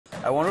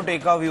I want to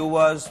take our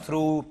viewers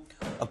through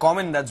a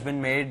comment that's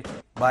been made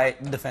by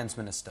the Defence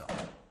Minister.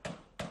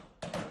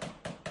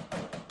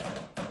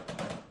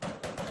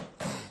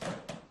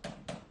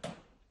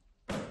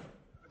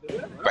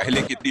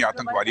 पहले कितनी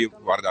आतंकवादी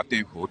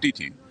वारदातें होती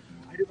थी,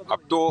 अब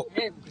तो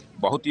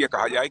बहुत ये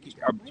कहा जाए कि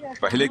अब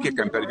पहले के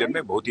कंपैरिजन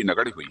में बहुत ही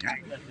नगण्य हुई हैं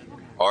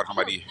और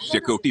हमारी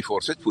सिक्योरिटी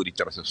फोर्सेस पूरी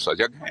तरह से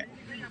सजग हैं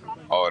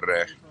और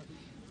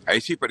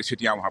ऐसी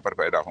परिस्थितियां वहां पर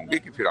पैदा होंगी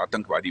कि फिर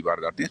आतंकवादी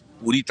वारदातें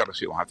पूरी तरह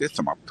से वहां से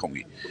समाप्त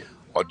होंगी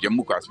और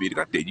जम्मू कश्मीर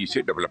का तेजी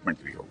से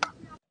डेवलपमेंट भी होगा।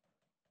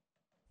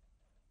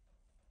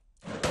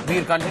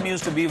 Mir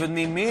continues to be with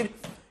me. Mir,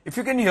 if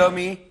you can hear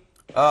me,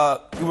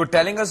 you were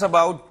telling us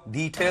about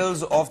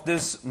details of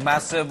this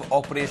massive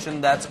operation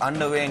that's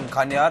underway in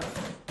Kanyar.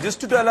 Just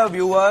to tell our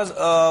viewers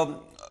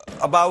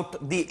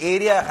about the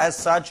area as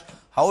such,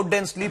 how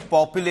densely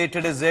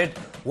populated is it?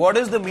 What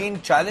is the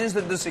main challenge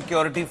that the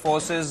security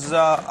forces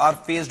are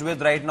faced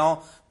with right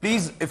now?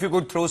 Please, if you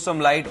could throw some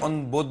light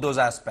on both those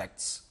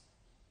aspects.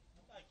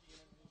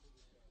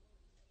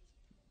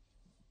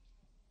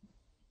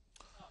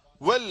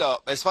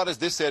 Well, as far as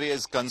this area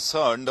is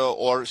concerned,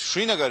 or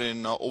Srinagar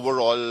in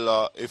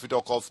overall, if we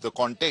talk of the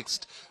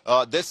context,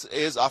 this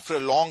is after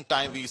a long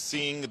time we're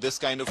seeing this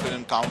kind of an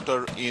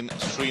encounter in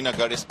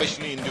Srinagar,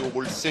 especially in the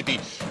old city.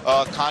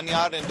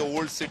 Kanyar in the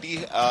old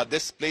city,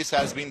 this place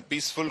has been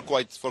peaceful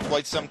for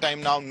quite some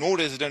time now, no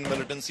resident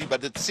militancy,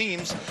 but it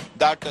seems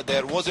that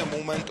there was a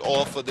movement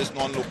of this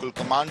non-local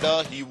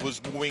commander. He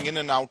was moving in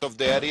and out of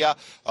the area.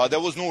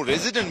 There was no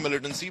resident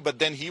militancy, but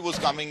then he was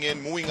coming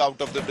in, moving out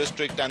of the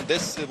district, and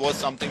this was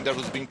something that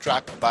was being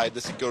tracked by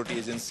the security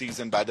agencies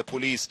and by the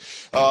police.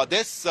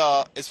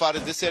 As far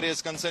as this area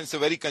is concerned, it's a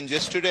very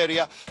congested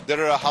area.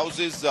 There are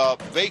houses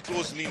very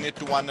closely knit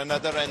to one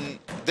another, and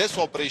this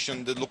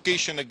operation, the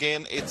location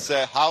again, it's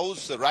a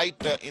house right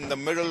in the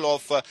middle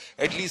of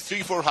at least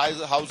 3-4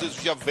 houses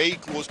which are very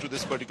close to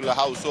this particular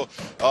house. So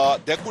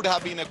there could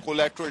have been a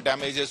collateral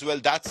damage as well.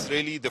 That's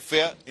really the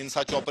fear in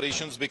such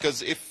operations,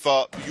 because if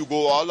you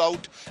go all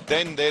out,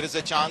 then there is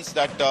a chance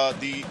that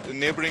the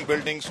neighboring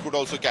buildings could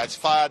also catch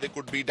fire. They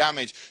could be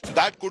damaged. So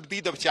that could be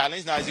the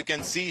challenge. Now, as you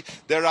can see,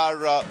 there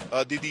are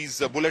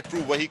these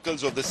bulletproof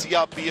vehicles of the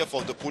CRPF,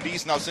 of the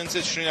police. Now, since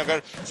it's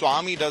Srinagar, so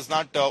Army does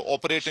not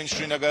operate in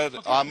Srinagar.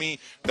 Army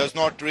does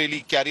not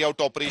really carry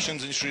out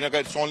operations in Srinagar.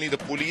 It's only the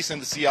police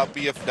and the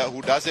CRPF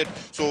who does it.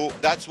 So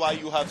that's why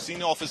you have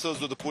senior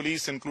officers of the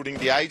police, including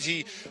the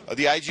IG of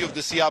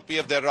the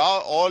CRPF. They are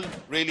all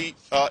really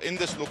in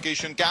this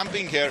location,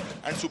 camping here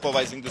and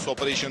supervising this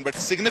operation. But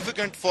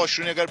significant for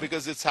Srinagar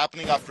because it's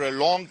happening after a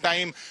long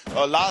time.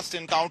 Last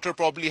encounter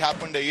probably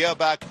happened a year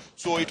back,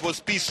 so it was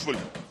peaceful.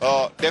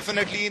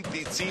 Definitely,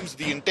 it seems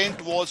the intent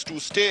was to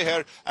stay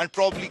here and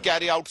probably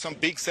carry out some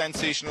big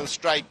sensational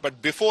strike. But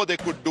before they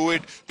could do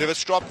it, they were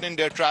stopped in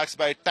their tracks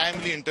by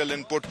timely intel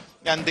input,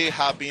 and they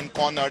have been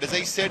cornered. As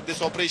I said,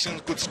 this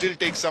operation could still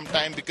take some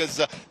time because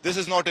this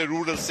is not a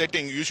rural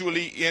setting.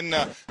 Usually in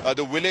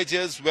the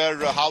villages where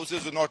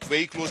houses are not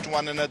very close to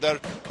one another,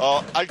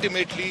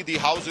 ultimately the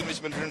house in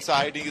which militants are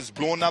hiding is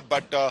blown up,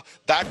 but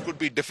that could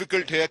be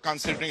difficult here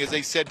considering, as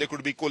I said, there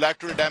could be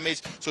collateral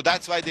damage. So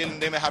that's why they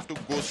may have to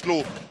go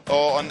slow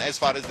on as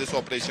far as this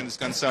operation is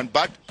concerned.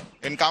 But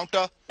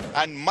encounter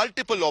and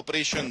multiple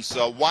operations,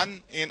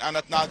 one in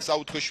Anantnag,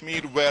 South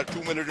Kashmir, where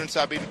 2 militants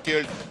have been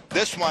killed,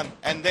 this one,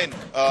 and then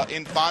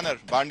in Panar,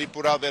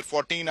 Bandipora, where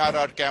 14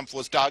 RR camp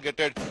was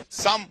targeted,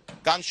 some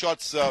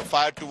gunshots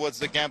fired towards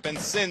the camp, and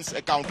since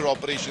a counter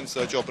operation,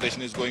 search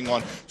operation is going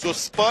on. So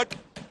spurt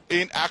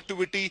in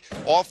activity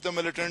of the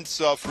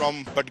militants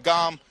from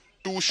Badgam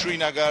to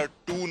Srinagar,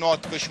 to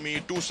North Kashmir,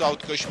 to South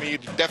Kashmir.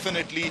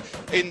 Definitely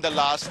in the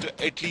last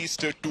at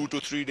least 2 to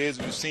 3 days,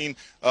 we've seen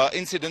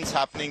incidents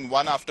happening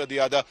one after the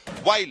other,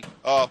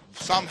 while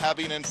some have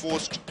been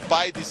enforced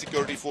by the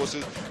security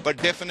forces, but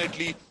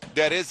definitely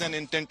there is an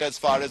intent as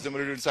far as the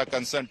militants are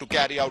concerned to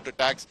carry out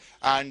attacks,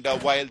 and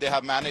while they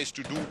have managed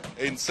to do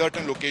in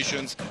certain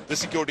locations, the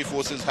security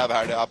forces have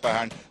had an upper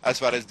hand as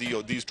far as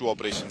these two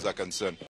operations are concerned.